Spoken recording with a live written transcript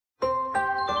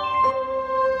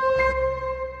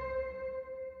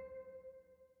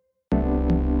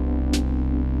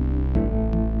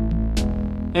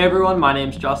Hey everyone, my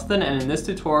name's Justin, and in this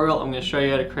tutorial I'm going to show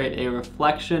you how to create a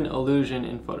reflection illusion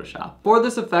in Photoshop. For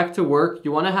this effect to work,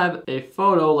 you want to have a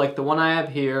photo like the one I have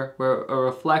here where a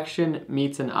reflection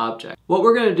meets an object. What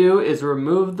we're going to do is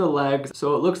remove the legs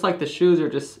so it looks like the shoes are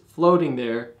just floating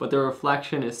there, but the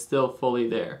reflection is still fully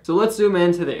there. So let's zoom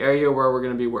into the area where we're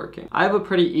going to be working. I have a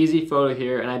pretty easy photo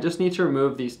here, and I just need to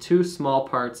remove these two small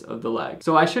parts of the leg.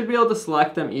 So I should be able to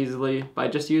select them easily by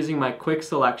just using my quick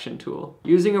selection tool.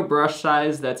 Using a brush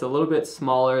size that's a little bit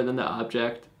smaller than the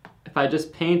object, if I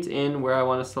just paint in where I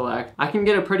want to select, I can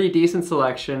get a pretty decent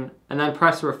selection and then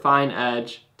press refine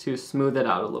edge to smooth it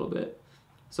out a little bit.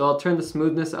 So I'll turn the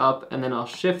smoothness up and then I'll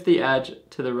shift the edge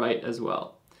to the right as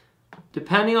well.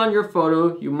 Depending on your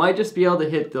photo, you might just be able to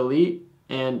hit delete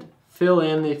and fill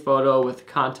in the photo with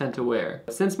content aware.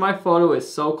 Since my photo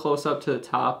is so close up to the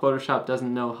top, Photoshop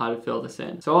doesn't know how to fill this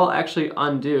in. So I'll actually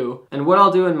undo, and what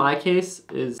I'll do in my case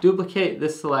is duplicate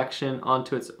this selection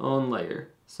onto its own layer.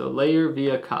 So layer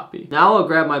via copy. Now I'll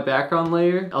grab my background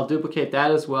layer, I'll duplicate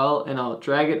that as well, and I'll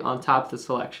drag it on top of the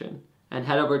selection and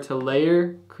head over to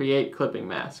layer, create clipping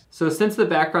mask. So since the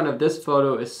background of this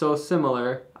photo is so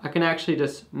similar, I can actually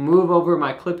just move over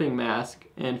my clipping mask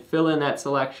and fill in that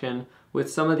selection with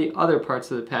some of the other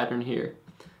parts of the pattern here.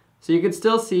 So you can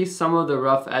still see some of the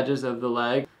rough edges of the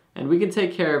leg, and we can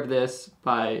take care of this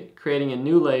by creating a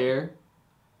new layer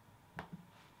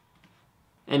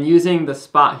and using the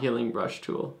spot healing brush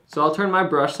tool. So I'll turn my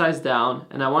brush size down,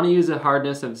 and I want to use a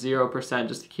hardness of 0%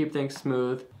 just to keep things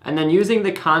smooth. And then using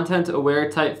the content aware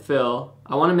type fill,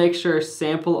 I want to make sure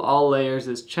sample all layers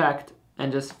is checked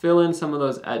and just fill in some of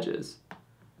those edges.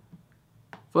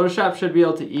 Photoshop should be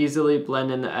able to easily blend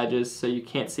in the edges so you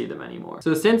can't see them anymore.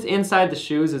 So since inside the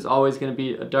shoes is always going to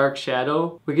be a dark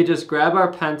shadow, we could just grab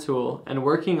our pen tool, and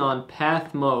working on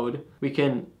path mode, we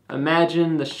can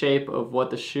imagine the shape of what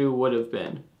the shoe would have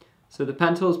been. So the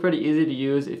pen tool is pretty easy to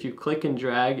use. If you click and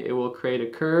drag, it will create a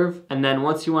curve. And then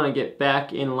once you want to get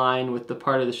back in line with the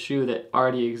part of the shoe that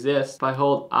already exists, if I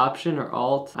hold Option or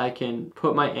Alt, I can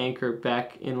put my anchor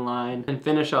back in line and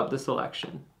finish up the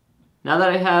selection. Now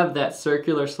that I have that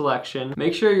circular selection,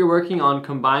 make sure you're working on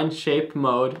combined shape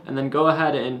mode, and then go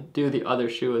ahead and do the other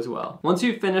shoe as well. Once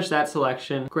you finish that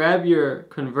selection, grab your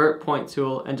convert point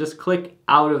tool and just click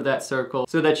out of that circle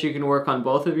so that you can work on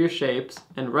both of your shapes,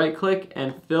 and right click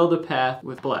and fill the path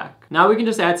with black. Now we can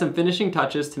just add some finishing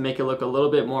touches to make it look a little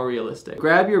bit more realistic.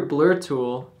 Grab your blur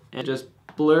tool and just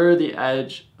blur the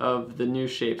edge of the new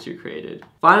shapes you created.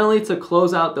 Finally, to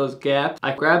close out those gaps,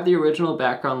 I grab the original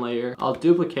background layer, I'll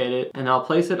duplicate it, and I'll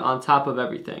place it on top of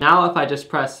everything. Now if I just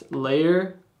press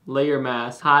layer, layer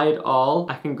mask, hide all,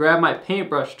 I can grab my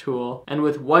paintbrush tool, and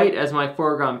with white as my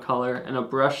foreground color and a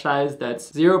brush size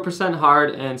that's 0%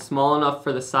 hard and small enough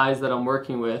for the size that I'm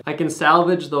working with, I can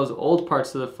salvage those old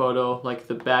parts of the photo, like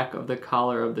the back of the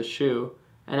collar of the shoe,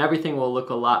 and everything will look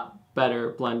a lot better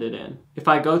blended in. If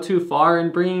I go too far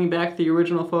in bringing back the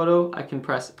original photo, I can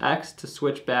press X to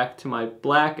switch back to my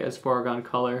black as foreground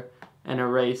color and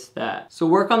erase that. So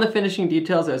work on the finishing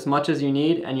details as much as you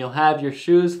need, and you'll have your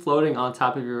shoes floating on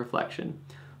top of your reflection.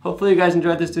 Hopefully you guys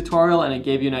enjoyed this tutorial and it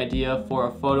gave you an idea for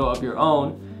a photo of your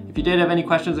own. If you did have any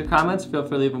questions or comments, feel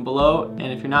free to leave them below,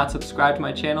 and if you're not subscribed to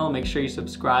my channel, make sure you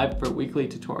subscribe for weekly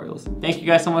tutorials. Thank you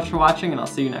guys so much for watching, and I'll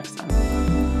see you next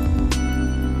time.